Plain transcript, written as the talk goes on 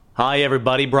Hi,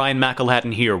 everybody. Brian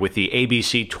McElhatton here with the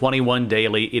ABC 21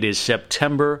 Daily. It is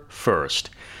September 1st.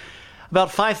 About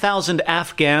 5,000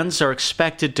 Afghans are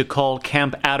expected to call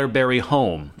Camp Atterbury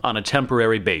home on a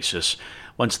temporary basis.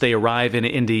 Once they arrive in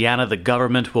Indiana, the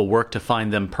government will work to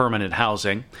find them permanent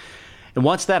housing. And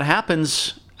once that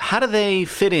happens, how do they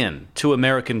fit in to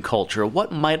American culture?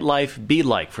 What might life be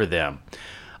like for them?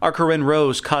 Our Corinne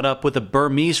Rose caught up with a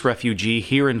Burmese refugee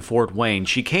here in Fort Wayne.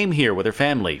 She came here with her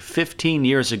family 15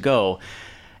 years ago,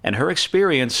 and her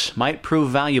experience might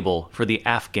prove valuable for the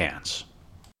Afghans.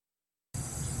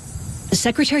 The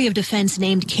Secretary of Defense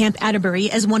named Camp Atterbury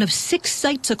as one of 6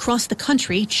 sites across the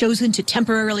country chosen to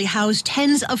temporarily house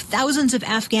tens of thousands of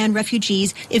Afghan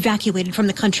refugees evacuated from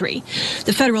the country.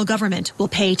 The federal government will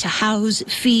pay to house,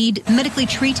 feed, medically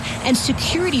treat, and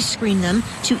security screen them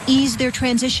to ease their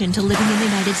transition to living in the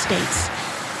United States.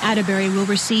 Atterbury will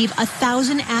receive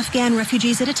 1,000 Afghan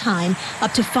refugees at a time,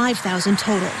 up to 5,000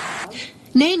 total.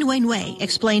 Nay Nguyen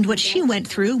explained what she went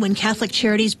through when Catholic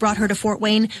Charities brought her to Fort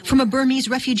Wayne from a Burmese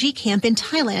refugee camp in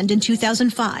Thailand in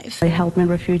 2005. They help in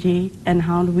refugee and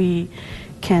how we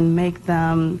can make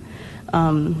them,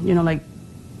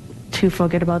 to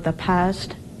forget about the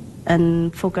past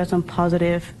and focus on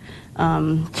positive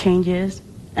changes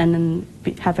and then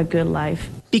have a good life.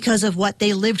 Because of what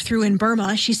they lived through in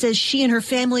Burma, she says she and her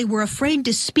family were afraid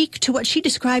to speak to what she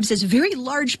describes as very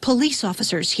large police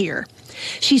officers here.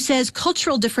 She says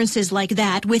cultural differences like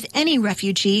that with any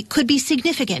refugee could be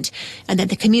significant, and that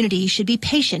the community should be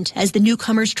patient as the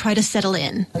newcomers try to settle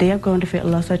in. They are going to face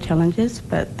lots of challenges,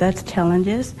 but that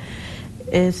challenges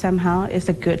is somehow a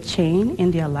good change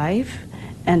in their life,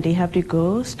 and they have to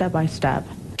go step by step.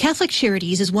 Catholic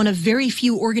Charities is one of very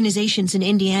few organizations in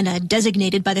Indiana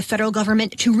designated by the federal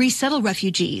government to resettle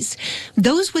refugees.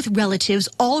 Those with relatives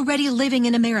already living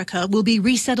in America will be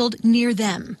resettled near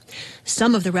them.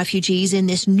 Some of the refugees in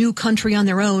this new country on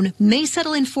their own may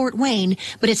settle in Fort Wayne,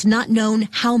 but it's not known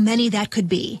how many that could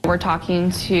be. We're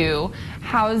talking to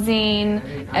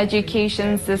housing,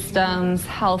 education systems,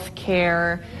 health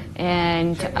care,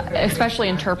 and especially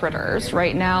interpreters.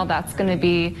 Right now, that's going to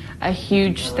be a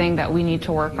huge thing that we need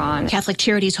to work on. Catholic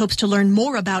Charities hopes to learn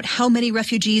more about how many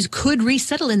refugees could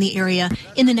resettle in the area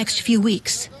in the next few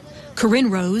weeks. Corinne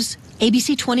Rose,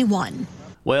 ABC 21.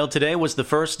 Well, today was the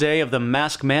first day of the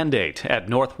mask mandate at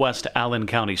Northwest Allen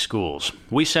County Schools.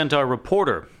 We sent our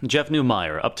reporter, Jeff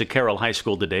Newmeyer, up to Carroll High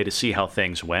School today to see how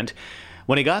things went.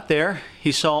 When he got there,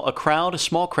 he saw a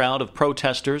small crowd of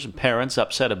protesters and parents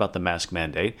upset about the mask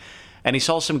mandate, and he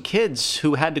saw some kids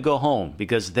who had to go home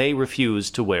because they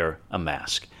refused to wear a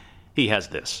mask. He has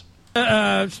this.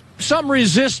 Some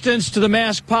resistance to the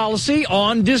mask policy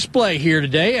on display here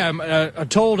today. I'm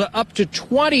told up to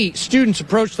 20 students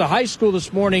approached the high school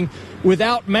this morning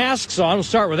without masks on. We'll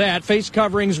start with that. Face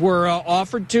coverings were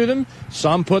offered to them.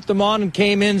 Some put them on and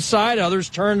came inside. Others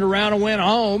turned around and went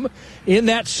home. In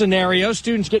that scenario,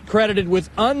 students get credited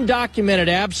with undocumented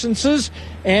absences.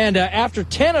 And after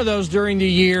 10 of those during the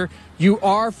year, you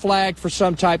are flagged for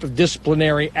some type of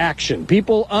disciplinary action.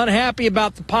 People unhappy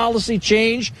about the policy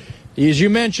change. As you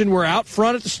mentioned, we're out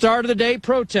front at the start of the day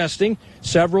protesting.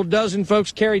 Several dozen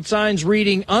folks carried signs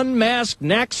reading, "Unmasked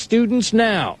NAC students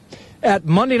now." At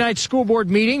Monday night's school board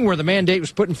meeting, where the mandate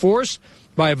was put in force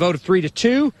by a vote of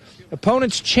 3-2,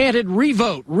 opponents chanted,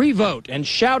 "Revote, revote," and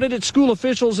shouted at school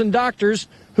officials and doctors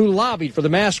who lobbied for the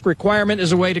mask requirement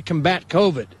as a way to combat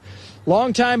COVID.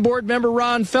 Longtime board member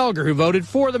Ron Felger, who voted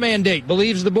for the mandate,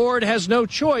 believes the board has no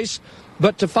choice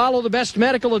but to follow the best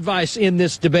medical advice in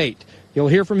this debate. You'll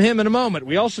hear from him in a moment.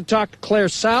 We also talked to Claire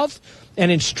South, an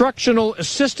instructional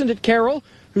assistant at Carroll,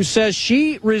 who says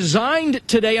she resigned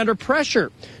today under pressure.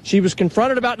 She was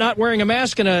confronted about not wearing a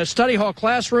mask in a study hall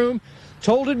classroom,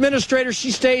 told administrators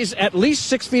she stays at least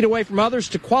 6 feet away from others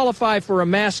to qualify for a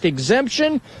mask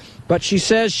exemption, but she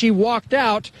says she walked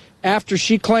out after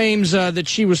she claims that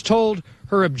she was told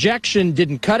her objection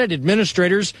didn't cut it.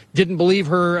 Administrators didn't believe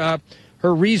her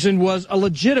reason was a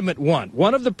legitimate one.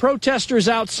 One of the protesters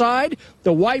outside,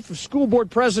 the wife of school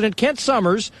board president Kent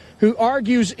Summers, who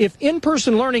argues if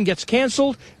in-person learning gets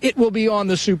canceled, it will be on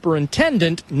the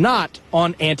superintendent, not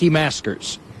on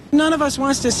anti-maskers. None of us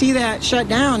wants to see that shut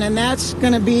down, and that's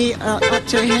going to be up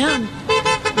to him.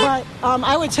 But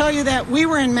I would tell you that we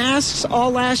were in masks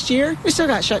all last year. We still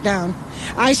got shut down.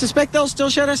 I suspect they'll still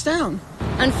shut us down.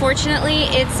 Unfortunately,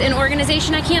 it's an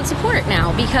organization I can't support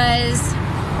now because,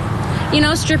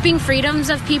 stripping freedoms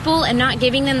of people and not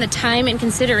giving them the time and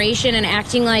consideration and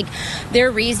acting like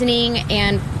their reasoning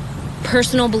and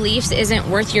personal beliefs isn't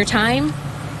worth your time,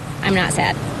 I'm not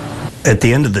sad. At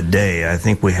the end of the day, I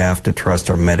think we have to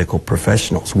trust our medical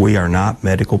professionals. We are not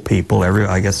medical people.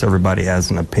 I guess everybody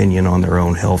has an opinion on their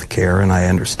own health care, and I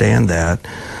understand that.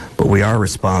 But we are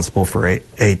responsible for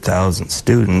 8,000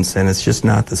 students, and it's just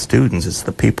not the students, it's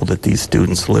the people that these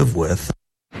students live with.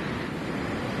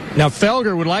 Now,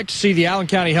 Felger would like to see the Allen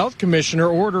County Health Commissioner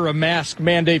order a mask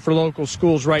mandate for local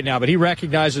schools right now, but he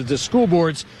recognizes the school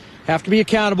boards have to be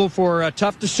accountable for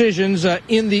tough decisions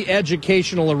in the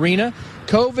educational arena.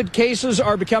 COVID cases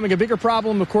are becoming a bigger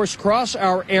problem, of course, across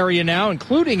our area now,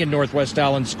 including in Northwest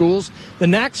Allen schools. The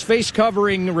NAC's face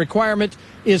covering requirement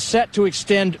is set to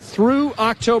extend through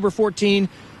October 14,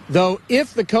 though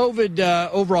if the COVID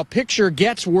overall picture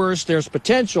gets worse, there's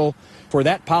potential for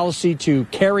that policy to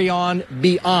carry on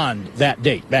beyond that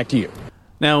date. Back to you.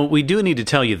 Now, we do need to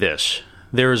tell you this.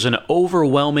 There is an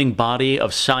overwhelming body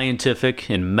of scientific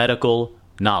and medical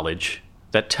knowledge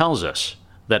that tells us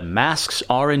that masks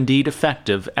are indeed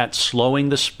effective at slowing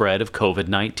the spread of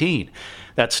COVID-19.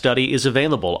 That study is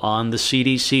available on the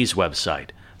CDC's website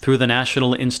through the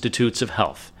National Institutes of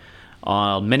Health.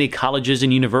 Many colleges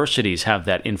and universities have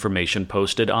that information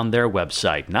posted on their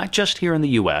website, not just here in the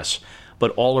U.S.,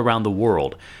 but all around the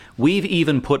world. We've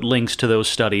even put links to those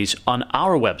studies on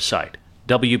our website,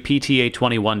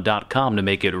 WPTA21.com, to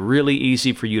make it really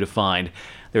easy for you to find.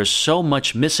 There's so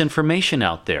much misinformation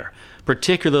out there,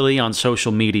 particularly on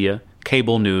social media,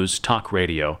 cable news, talk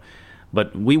radio.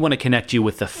 But we want to connect you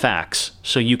with the facts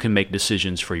so you can make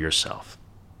decisions for yourself.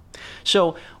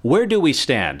 So, where do we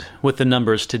stand with the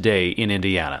numbers today in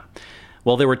Indiana?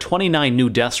 Well, there were 29 new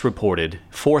deaths reported,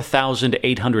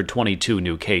 4,822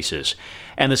 new cases,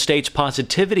 and the state's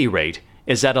positivity rate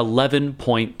is at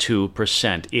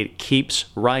 11.2%. It keeps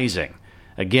rising.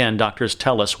 Again, doctors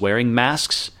tell us wearing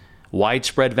masks,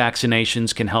 widespread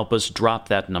vaccinations can help us drop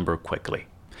that number quickly.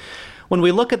 When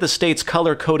we look at the state's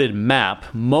color-coded map,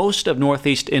 most of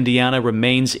northeast Indiana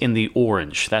remains in the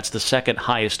orange. That's the second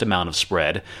highest amount of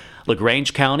spread.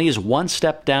 LaGrange County is one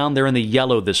step down. They're in the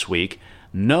yellow this week.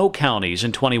 No counties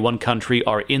in 21 country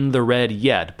are in the red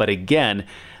yet, but again,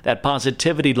 that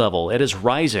positivity level, it is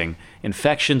rising.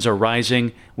 Infections are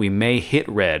rising. We may hit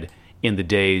red in the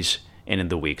days and in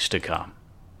the weeks to come.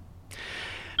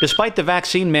 Despite the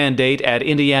vaccine mandate at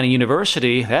Indiana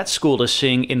University, that school is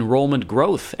seeing enrollment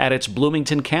growth at its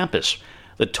Bloomington campus.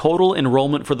 The total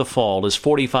enrollment for the fall is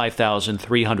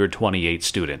 45,328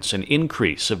 students, an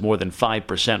increase of more than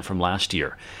 5% from last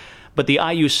year. But the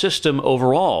IU system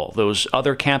overall, those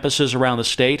other campuses around the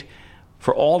state,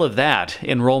 for all of that,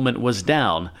 enrollment was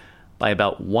down by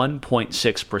about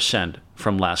 1.6%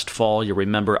 from last fall. You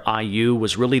remember IU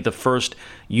was really the first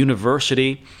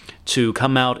university to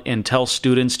come out and tell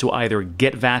students to either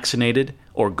get vaccinated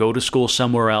or go to school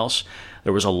somewhere else.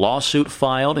 There was a lawsuit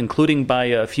filed, including by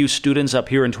a few students up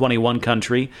here in 21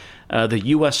 country. The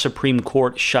U.S. Supreme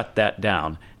Court shut that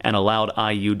down and allowed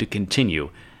IU to continue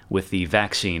with the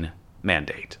vaccine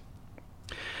mandate.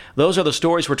 Those are the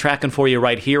stories we're tracking for you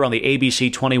right here on the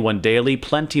ABC 21 Daily.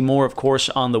 Plenty more, of course,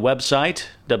 on the website,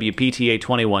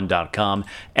 WPTA21.com,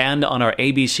 and on our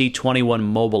ABC 21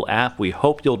 mobile app. We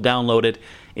hope you'll download it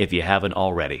if you haven't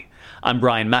already. I'm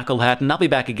Brian McElhatton. I'll be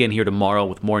back again here tomorrow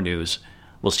with more news.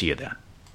 We'll see you then.